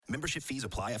Membership fees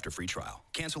apply after free trial.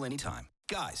 Cancel anytime.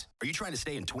 Guys, are you trying to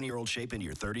stay in 20-year-old shape into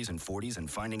your 30s and 40s and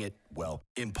finding it, well,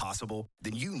 impossible?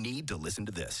 Then you need to listen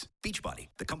to this. Beachbody,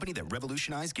 the company that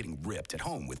revolutionized getting ripped at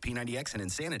home with P90X and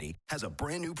Insanity, has a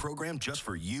brand new program just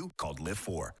for you called Lift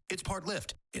 4. It's part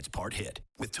lift, it's part hit,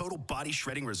 with total body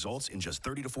shredding results in just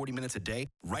 30 to 40 minutes a day,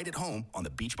 right at home on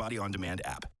the Beachbody On Demand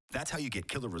app. That's how you get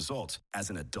killer results as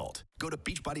an adult. Go to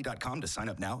beachbody.com to sign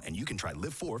up now, and you can try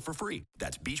Live 4 for free.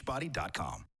 That's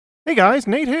beachbody.com. Hey guys,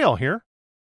 Nate Hale here.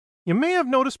 You may have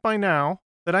noticed by now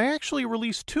that I actually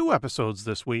released 2 episodes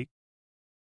this week.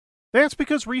 That's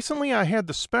because recently I had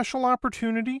the special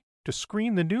opportunity to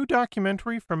screen the new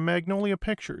documentary from Magnolia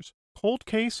Pictures, Cold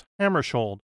Case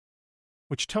Hammarskjold,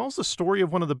 which tells the story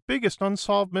of one of the biggest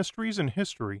unsolved mysteries in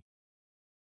history.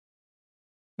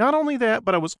 Not only that,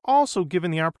 but I was also given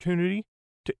the opportunity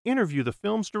to interview the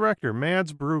film's director,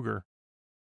 Mads Brugger.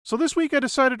 So this week I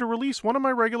decided to release one of my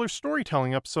regular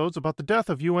storytelling episodes about the death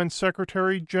of UN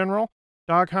Secretary-General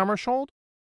Dag Hammarskjold,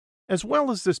 as well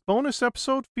as this bonus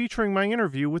episode featuring my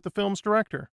interview with the film's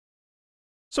director.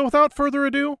 So without further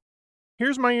ado,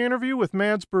 here's my interview with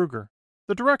Mads Brugger,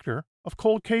 the director of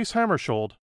Cold Case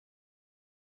Hammarskjold.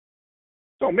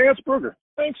 So, Mads Brugger,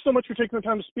 thanks so much for taking the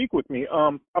time to speak with me.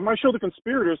 On my show, The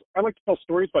Conspirators, I like to tell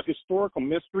stories about historical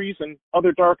mysteries and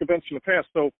other dark events from the past.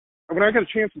 So when I got a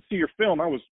chance to see your film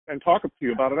and talk to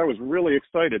you about it, I was really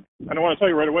excited. And I want to tell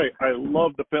you right away, I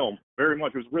loved the film very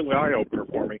much. It was really eye-opener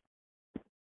for me.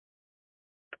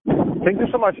 Thank you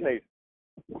so much, Nate.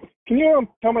 Can you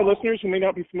tell my listeners who may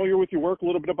not be familiar with your work a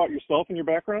little bit about yourself and your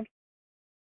background?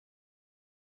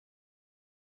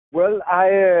 Well, I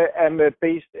am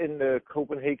based in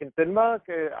Copenhagen, Denmark.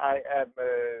 I am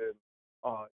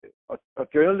a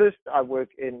journalist. I work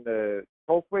in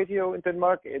talk radio in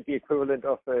Denmark, the equivalent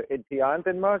of NPR in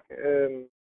Denmark.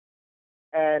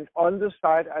 And on the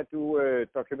side, I do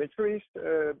documentaries.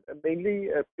 Mainly,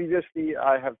 previously,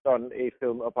 I have done a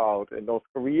film about North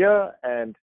Korea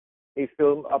and a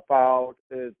film about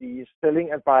the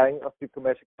selling and buying of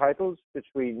diplomatic titles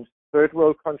between third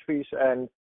world countries and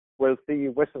wealthy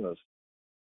Westerners.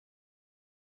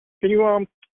 Can you,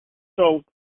 so of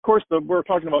course we're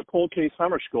talking about Cold Case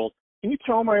Hammarskjold. Can you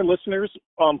tell my listeners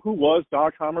who was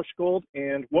Dag Hammarskjold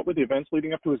and what were the events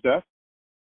leading up to his death?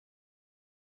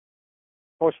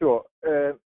 For sure.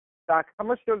 Dag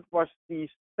Hammarskjold was the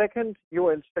second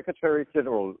UN Secretary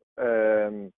General,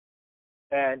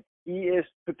 and he is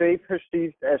today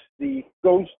perceived as the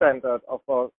gold standard of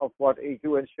what a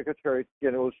UN Secretary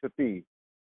General should be.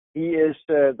 He is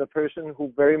the person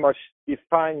who very much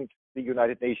defined the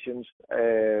United Nations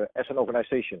as an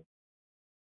organization.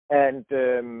 And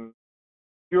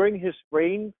during his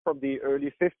reign from the early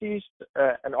 50s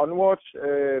and onwards,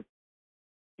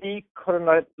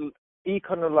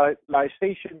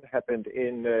 decolonization happened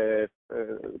in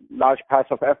large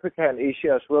parts of Africa and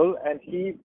Asia as well. And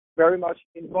he very much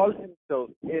involved himself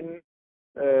in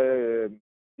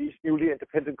these newly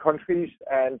independent countries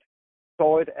and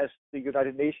saw it as the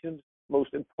United Nations'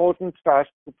 most important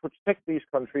task to protect these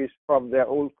countries from their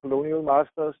old colonial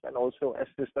masters and also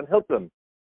assist and help them,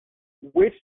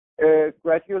 which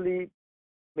gradually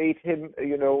made him,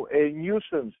 a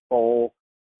nuisance for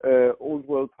old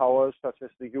world powers such as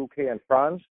the UK and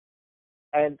France.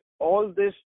 And all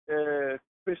this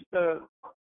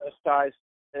crystallized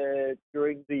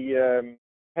during the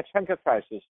Katanga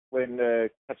crisis, when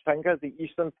Katanga, the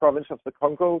eastern province of the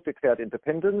Congo, declared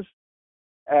independence,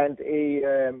 and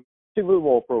a civil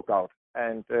war broke out.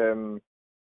 And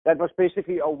that was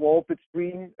basically a war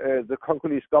between the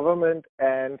Congolese government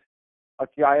and a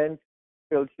giant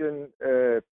Belgian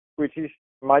British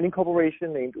mining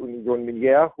corporation named Union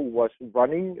Minière, who was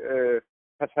running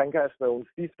Katanga as their own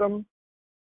fiefdom.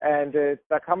 And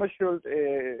Dag Hammarskjold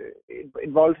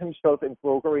involved himself in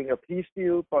brokering a peace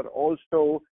deal, but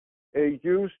also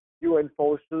used UN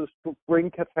forces to bring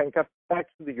Katanga back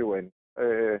to the UN.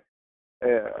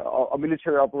 A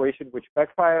military operation which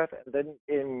backfired, and then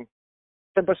in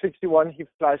December 1961 he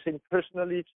flies in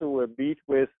personally to meet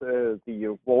with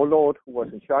the warlord who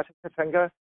was in charge of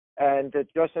Katanga, and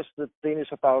just as the plane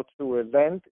is about to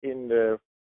land in a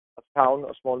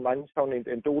small mining town named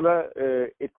Ndola,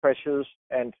 it crashes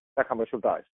and Dag Hammarskjold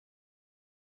dies.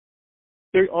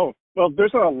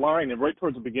 There's a line right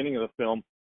towards the beginning of the film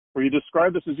where you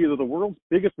describe this as either the world's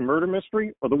biggest murder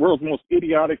mystery or the world's most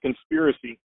idiotic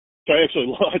conspiracy.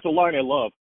 It's a line I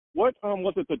love. What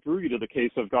was it that drew you to the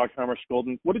case of Dag Hammarskjold,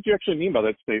 and what did you actually mean by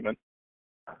that statement?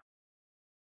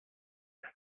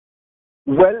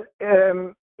 Well,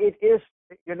 it is,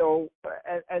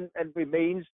 and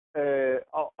remains a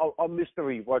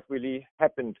mystery what really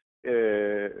happened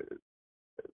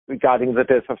regarding the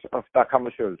death of Dag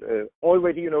Hammarskjold.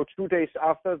 Already, 2 days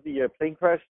after the plane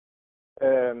crash,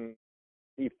 the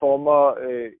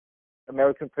former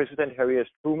American President Harry S.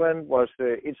 Truman was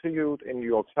interviewed in New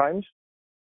York Times,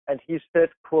 and he said,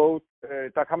 quote,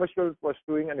 Dag Hammarskjold was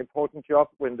doing an important job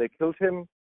when they killed him,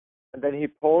 and then he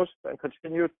paused and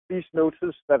continued, please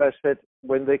notice that I said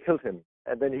when they killed him,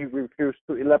 and then he refused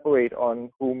to elaborate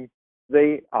on whom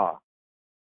they are.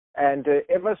 And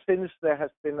ever since, there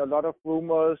has been a lot of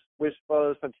rumors,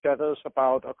 whispers, and chatters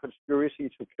about a conspiracy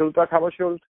to kill Dag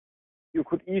Hammarskjold. You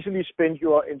could easily spend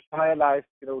your entire life,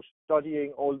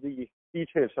 studying all the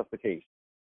details of the case.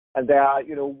 And there are,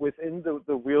 within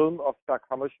the realm of Dag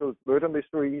Hammarskjold's murder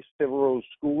mystery, several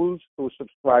schools who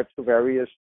subscribe to various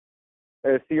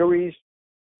theories.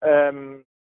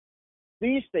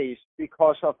 These days,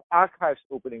 because of archives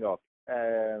opening up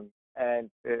and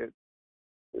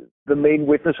the main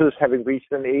witnesses having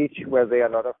reached an age where they are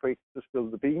not afraid to spill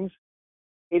the beans,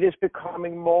 it is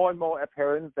becoming more and more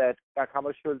apparent that Dag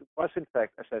Hammarskjold was in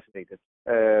fact assassinated.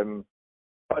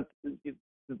 But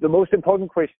the most important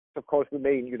questions, of course,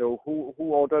 remain, who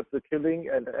ordered the killing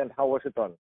and how was it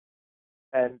done?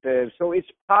 And so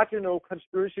it's part,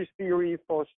 conspiracy theory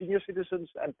for senior citizens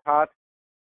and part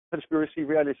conspiracy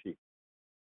reality.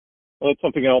 Well, that's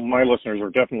something else my listeners are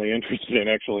definitely interested in,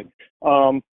 actually.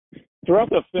 Throughout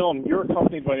the film, you're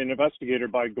accompanied by an investigator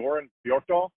by Goran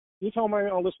Bjorkdahl. Can you tell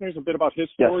my listeners a bit about his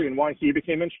story and why he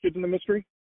became interested in the mystery?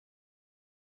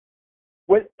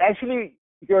 Well, actually,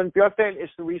 Goran Bjorkdahl is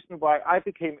the reason why I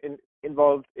became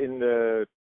involved in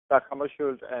Dag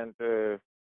Hammarskjold and the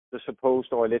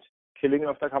supposed or alleged killing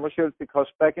of Dag Hammarskjold, because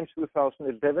back in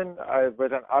 2011, I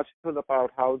read an article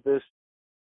about how this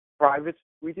private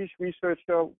Swedish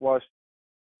researcher was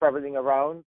traveling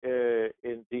around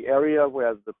in the area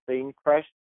where the plane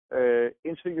crashed,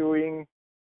 interviewing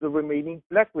the remaining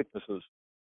black witnesses,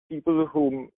 people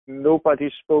whom nobody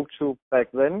spoke to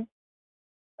back then.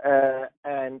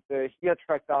 And he had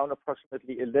tracked down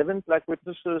approximately 11 black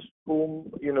witnesses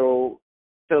whom,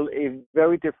 tell a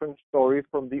very different story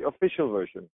from the official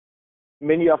version.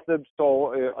 Many of them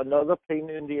saw another plane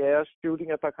in the air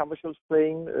shooting at Dag Hammarskjold's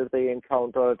plane. They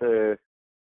encountered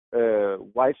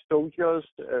white soldiers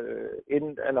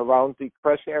in and around the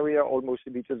crash area almost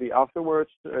immediately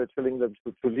afterwards, telling them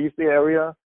to leave the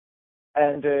area.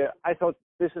 And I thought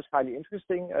this is highly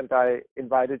interesting, and I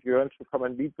invited Jørgen to come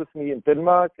and meet with me in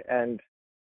Denmark. And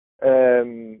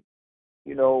I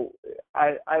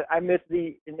met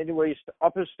in many ways the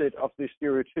opposite of the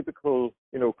stereotypical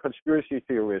conspiracy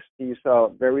theorists. He's a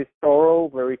very thorough,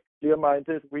 very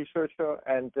clear-minded researcher,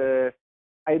 and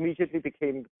I immediately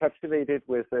became captivated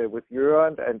with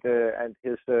Jørgen and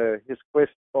his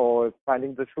quest for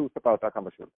finding the truth about Dag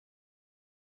Hammarskjold.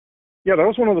 Yeah, that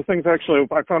was one of the things actually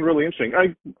I found really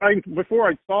interesting. I before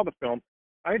I saw the film,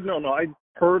 I'd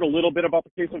heard a little bit about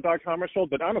the case of Dag Hammarskjold,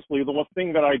 but honestly, the one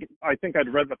thing that I think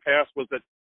I'd read in the past was that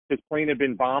his plane had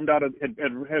been bombed had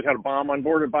a bomb on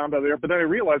board and bombed out of there. But then I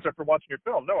realized after watching your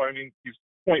film, you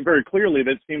point very clearly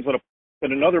that it seems that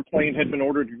another plane had been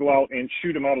ordered to go out and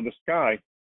shoot him out of the sky.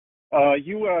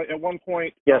 You at one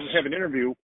point have an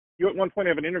interview. You at one point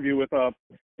have an interview with a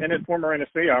former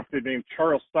NSA operative named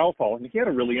Charles Southall, and he had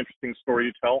a really interesting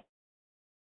story to tell.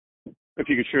 If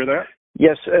you could share that.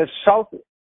 Yes,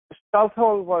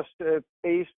 Southall was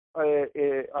based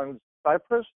on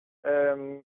Cyprus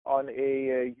on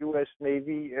a U.S.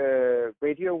 Navy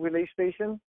radio relay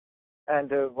station,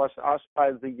 and was asked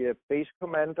by the base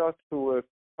commander to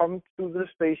come to the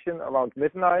station around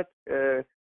midnight.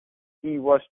 He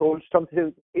was told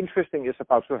something interesting is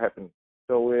about to happen.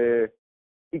 So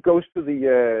he goes to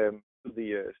the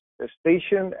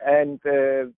station, and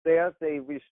there they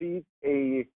receive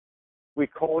a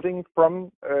recording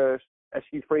from, as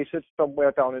he phrased it,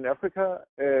 somewhere down in Africa,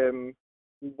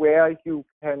 where you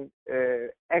can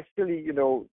actually,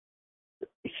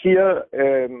 hear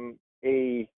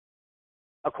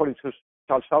according to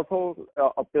Charles Southall,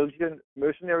 a Belgian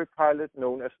mercenary pilot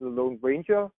known as the Lone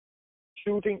Ranger,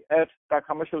 shooting at Dag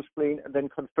Hammarskjold's plane and then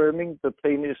confirming the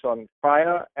plane is on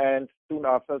fire, and soon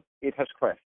after it has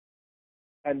crashed.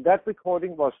 And that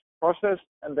recording was processed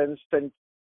and then sent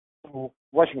to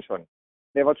Washington,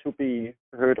 never to be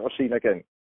heard or seen again,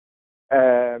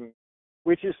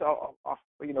 which is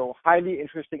highly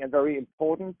interesting and very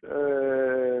important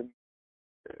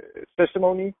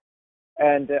testimony.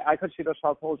 And I consider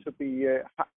Southall to be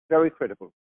very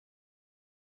credible.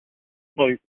 Well,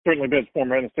 he's certainly been a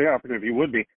former NSA operative. He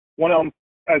would be.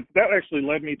 That actually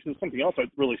led me to something else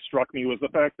that really struck me, was the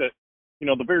fact that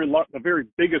the very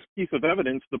biggest piece of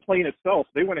evidence, the plane itself,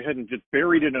 they went ahead and just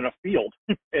buried it in a field.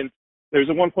 And there's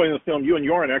at one point in the film, you and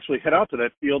Joran actually head out to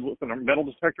that field with a metal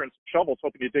detector and some shovels,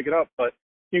 hoping to dig it up. But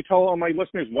can you tell all my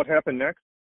listeners what happened next?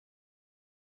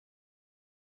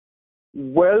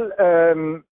 Well,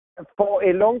 for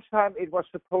a long time, it was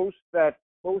supposed that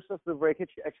most of the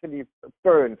wreckage actually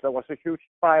burned. There was a huge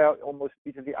fire almost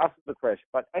immediately after the crash.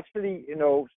 But actually,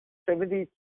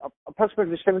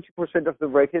 approximately 70% of the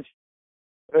wreckage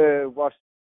was,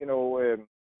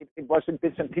 it was in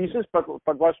bits and pieces, but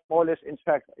was more or less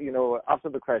intact, after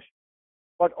the crash.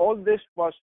 But all this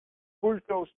was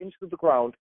bulldozed into the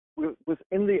ground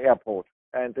within the airport.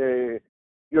 And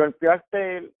Jørgen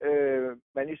Bjørkdal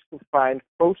managed to find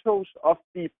photos of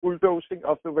the bulldozing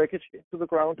of the wreckage into the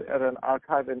ground at an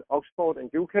archive in Oxford in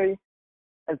UK.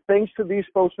 And thanks to these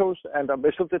photos and a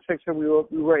metal detector, we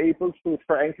were able to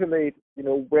triangulate,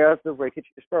 where the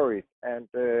wreckage is buried. And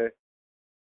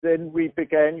then we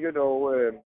began,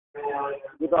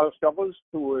 with our shovels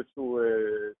to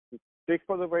dig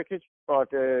for the wreckage. But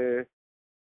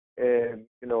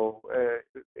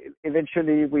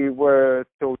eventually we were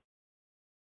told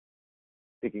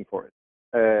digging for it.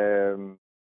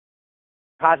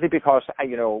 Partly because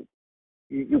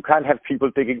you can't have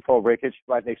people digging for wreckage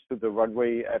right next to the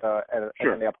runway at an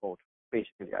airport.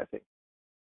 Basically, I think.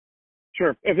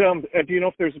 Sure. Do you know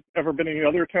if there's ever been any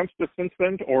other attempts since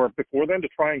then or before then to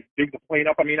try and dig the plane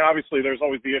up? I mean, obviously, there's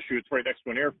always the issue; it's right next to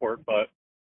an airport, but.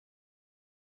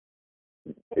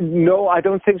 No, I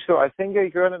don't think so. I think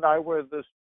Jørgen and I were the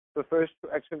first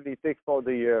to actually dig for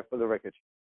the wreckage.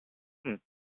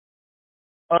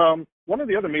 One of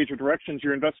the other major directions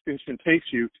your investigation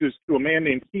takes you is to a man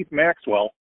named Keith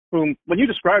Maxwell, whom, when you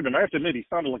described him, I have to admit, he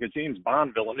sounded like a James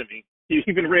Bond villain to me. He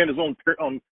even ran his own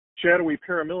shadowy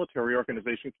paramilitary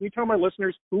organization. Can you tell my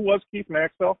listeners who was Keith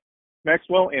Maxwell,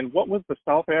 and what was the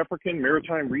South African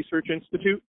Maritime Research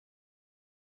Institute?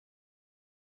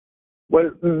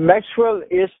 Well, Maxwell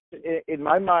is, in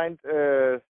my mind,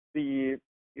 the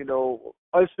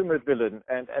ultimate villain,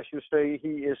 and as you say,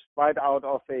 he is right out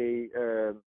of a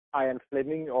Ian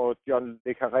Fleming or John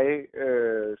le Carré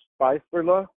spy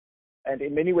thriller, and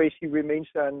in many ways he remains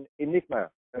an enigma.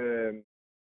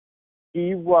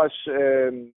 He was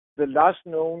the last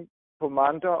known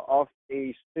commander of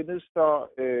a sinister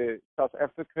South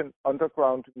African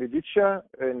underground militia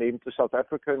named the South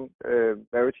African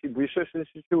Maritime Research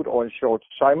Institute, or in short,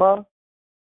 SIMAR.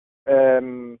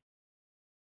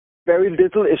 Very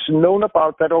little is known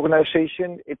about that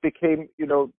organization. It became,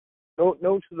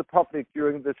 known to the public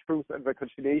during the Truth and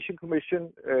Reconciliation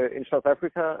Commission in South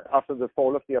Africa after the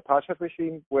fall of the apartheid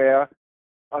regime, where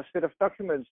a set of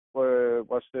documents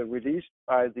was released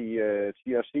by the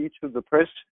TRC to the press,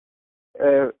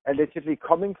 allegedly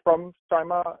coming from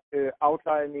SIMAR,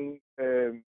 outlining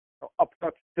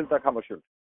opdrag til Hammarskjold.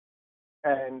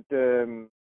 And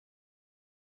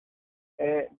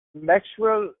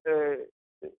Maxwell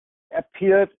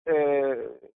appeared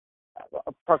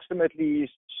approximately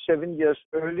 7 years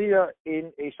earlier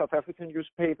in a South African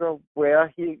newspaper where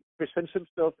he presents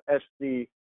himself as the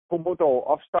Commodore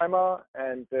of SIMAR,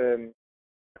 and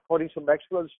according to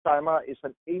Maxwell, SIMAR is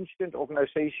an ancient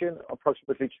organization,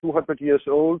 approximately 200 years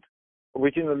old,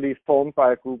 originally formed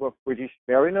by a group of British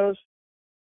mariners.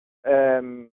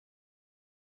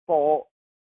 For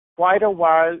quite a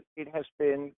while, it has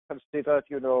been considered,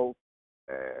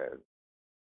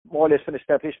 more or less an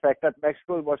established fact that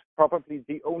Maxwell was probably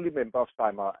the only member of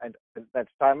SIMAR, and that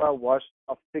SIMAR was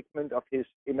a figment of his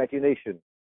imagination,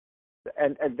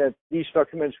 and that these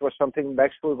documents were something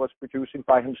Maxwell was producing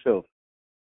by himself.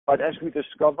 But as we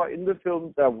discover in the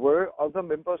film, there were other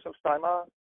members of SIMAR,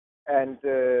 and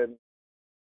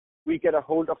we get a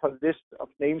hold of a list of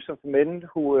names of men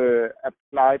who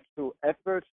applied to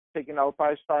adverts taken out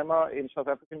by SIMAR in South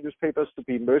African newspapers to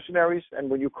be mercenaries. And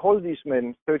when you call these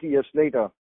men 30 years later,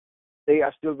 they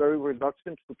are still very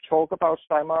reluctant to talk about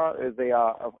SIMAR. They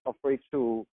are afraid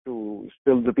to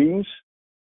spill the beans,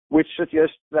 which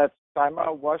suggests that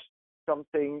SIMAR was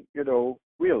something,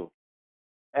 real.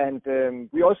 And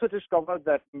we also discovered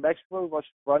that Maxwell was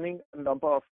running a number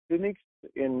of clinics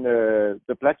in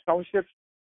the Black Townships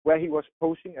where he was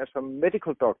posing as a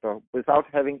medical doctor without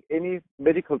having any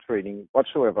medical training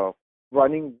whatsoever,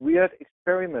 running weird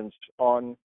experiments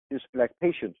on his black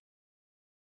patients.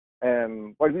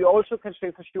 What we also can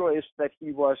say for sure is that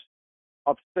he was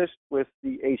obsessed with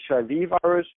the HIV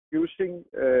virus, using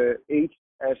AIDS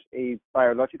as a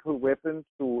biological weapon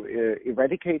to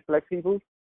eradicate black people.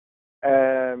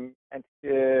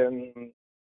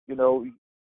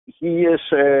 He is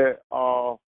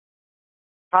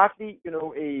partly,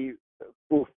 a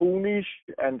buffoonish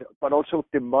but also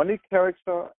demonic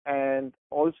character, and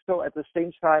also at the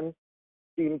same time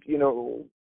seemed,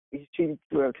 he seemed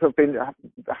to have been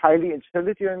highly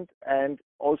intelligent and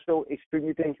also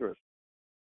extremely dangerous.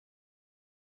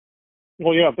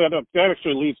 Well, yeah, that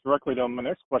actually leads directly to my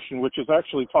next question, which is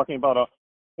actually talking about a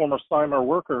former Steinmeier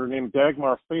worker named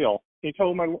Dagmar Fail. Can you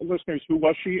tell my listeners who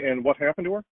was she and what happened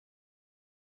to her?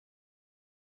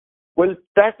 Well,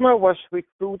 Dagmar was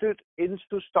recruited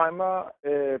into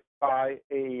Steinmeier by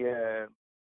a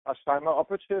Steinmeier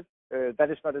operative.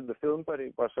 That is not in the film, but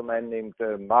it was a man named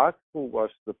Mark, who was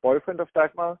the boyfriend of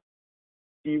Dagmar.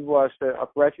 He was a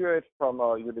graduate from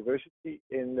a university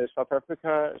in South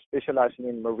Africa, specializing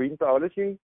in marine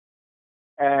biology.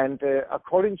 And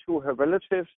according to her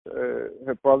relatives,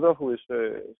 her brother, who is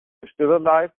still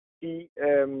alive, he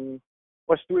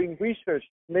was doing research,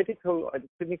 medical and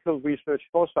clinical research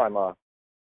for Steinmeier.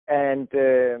 And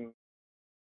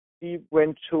she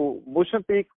went to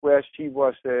Mozambique, where she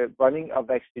was running a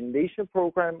vaccination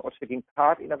program or taking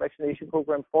part in a vaccination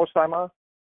program for Steinmeier.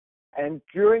 And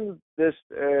during this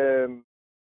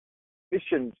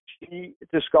mission, she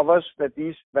discovers that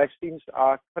these vaccines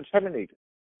are contaminated,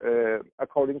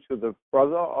 according to the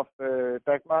brother of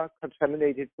Dagmar,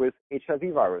 contaminated with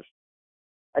HIV virus.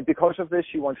 And because of this,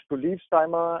 she wants to leave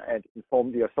Steinmeier and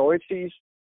inform the authorities.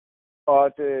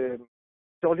 But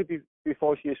shortly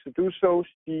before she is to do so,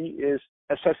 she is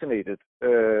assassinated.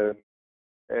 And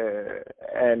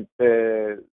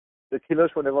the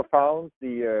killers were never found.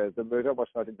 The murder was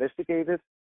not investigated.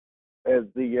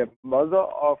 The mother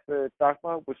of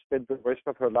Dagmar would spend the rest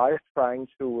of her life trying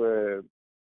to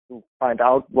find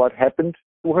out what happened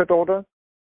to her daughter,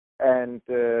 and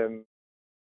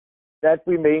that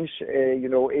remains,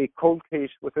 a cold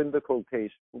case within the cold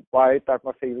case. Why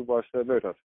Dagmar Fail was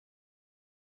murdered.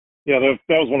 Yeah, that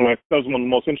was one of the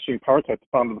most interesting parts I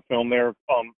found in the film there,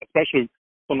 especially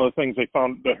some of the things they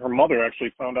found that her mother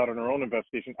actually found out in her own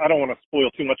investigation. I don't want to spoil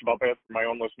too much about that for my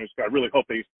own listeners. I really hope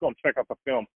they go and check out the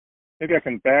film. Maybe I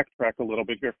can backtrack a little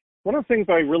bit here. One of the things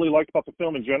I really liked about the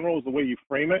film in general is the way you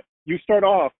frame it. You start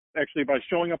off actually by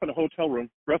showing up in a hotel room,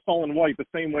 dressed all in white, the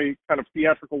same way, kind of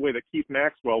theatrical way that Keith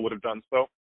Maxwell would have done so.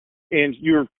 And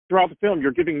throughout the film,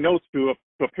 you're giving notes to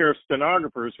a pair of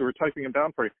stenographers who are typing them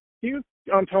down for you.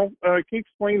 Can you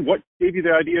explain what gave you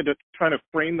the idea to kind of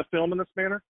frame the film in this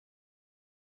manner?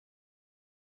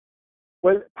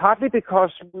 Well, partly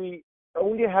because we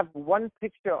only have one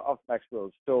picture of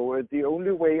Maxwell. So the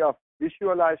only way of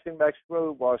visualizing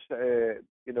Maxwell was,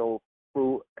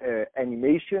 through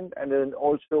animation, and then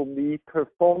also me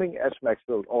performing as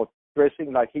Maxwell or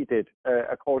dressing like he did.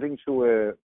 According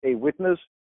to a witness,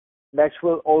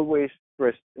 Maxwell always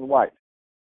dressed in white.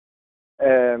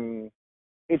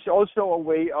 It's also a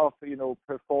way of,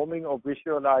 performing or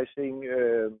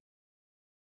visualizing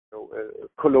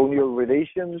colonial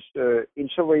relations,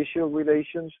 interracial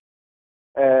relations.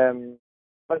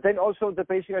 But then also the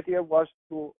basic idea was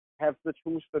to have the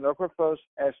two stenographers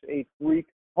as a Greek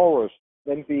chorus,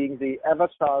 then being the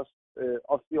avatars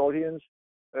of the audience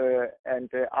and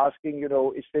asking,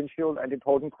 essential and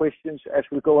important questions as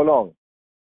we go along.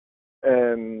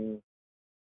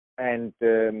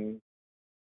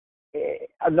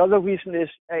 Another reason is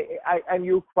I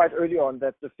knew quite early on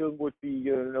that the film would be,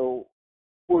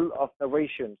 full of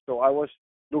narration. So I was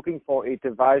looking for a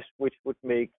device which would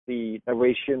make the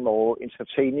narration more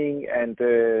entertaining and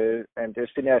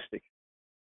cineastic.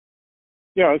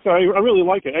 Yeah, so I really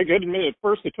like it. I admit at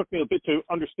first it took me a bit to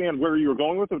understand where you were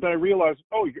going with it, but then I realized,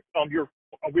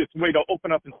 it's a way to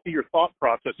open up and see your thought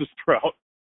processes throughout.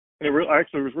 And it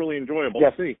actually was really enjoyable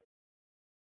to see.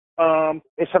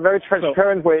 It's a very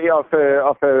transparent way of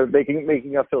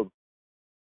making a film.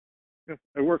 Yeah,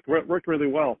 it worked really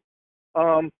well.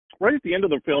 Right at the end of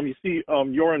the film, you see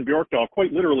Joran Björkdahl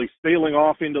quite literally sailing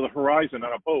off into the horizon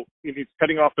on a boat. He's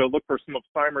heading off to look for some of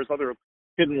Steinmeier's other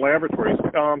hidden laboratories.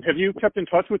 Have you kept in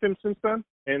touch with him since then?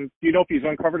 And do you know if he's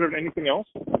uncovered anything else?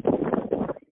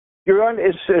 Joran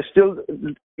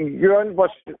was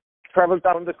traveled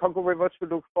down the Congo River to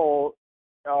look for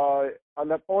a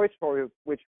laboratory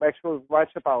which Maxwell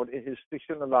writes about in his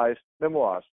fictionalized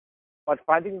memoirs. But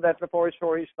finding that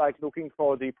laboratory is like looking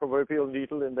for the proverbial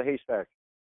needle in the haystack,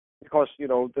 because,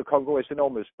 the Congo is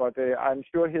enormous. But I'm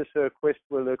sure his quest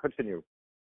will continue.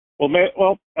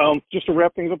 Well, just to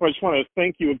wrap things up, I just want to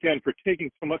thank you again for taking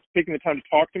the time to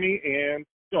talk to me and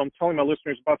telling my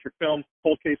listeners about your film,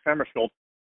 Cold Case Hammarskjold.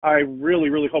 I really,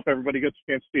 really hope everybody gets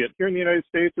a chance to see it. Here in the United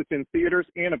States, it's in theaters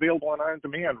and available on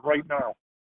demand right now.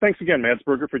 Thanks again, Mads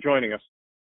Brugger, for joining us.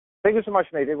 Thank you so much,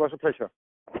 Nate. It was a pleasure.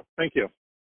 Thank you.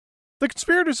 The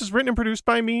Conspirators is written and produced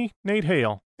by me, Nate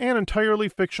Hale, an entirely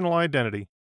fictional identity.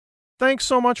 Thanks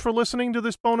so much for listening to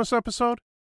this bonus episode.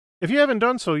 If you haven't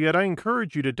done so yet, I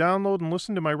encourage you to download and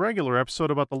listen to my regular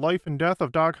episode about the life and death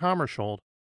of Dag Hammarskjold.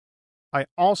 I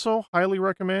also highly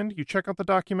recommend you check out the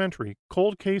documentary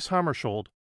Cold Case Hammarskjold,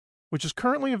 which is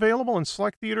currently available in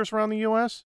select theaters around the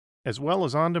U.S., as well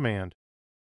as on demand.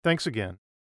 Thanks again.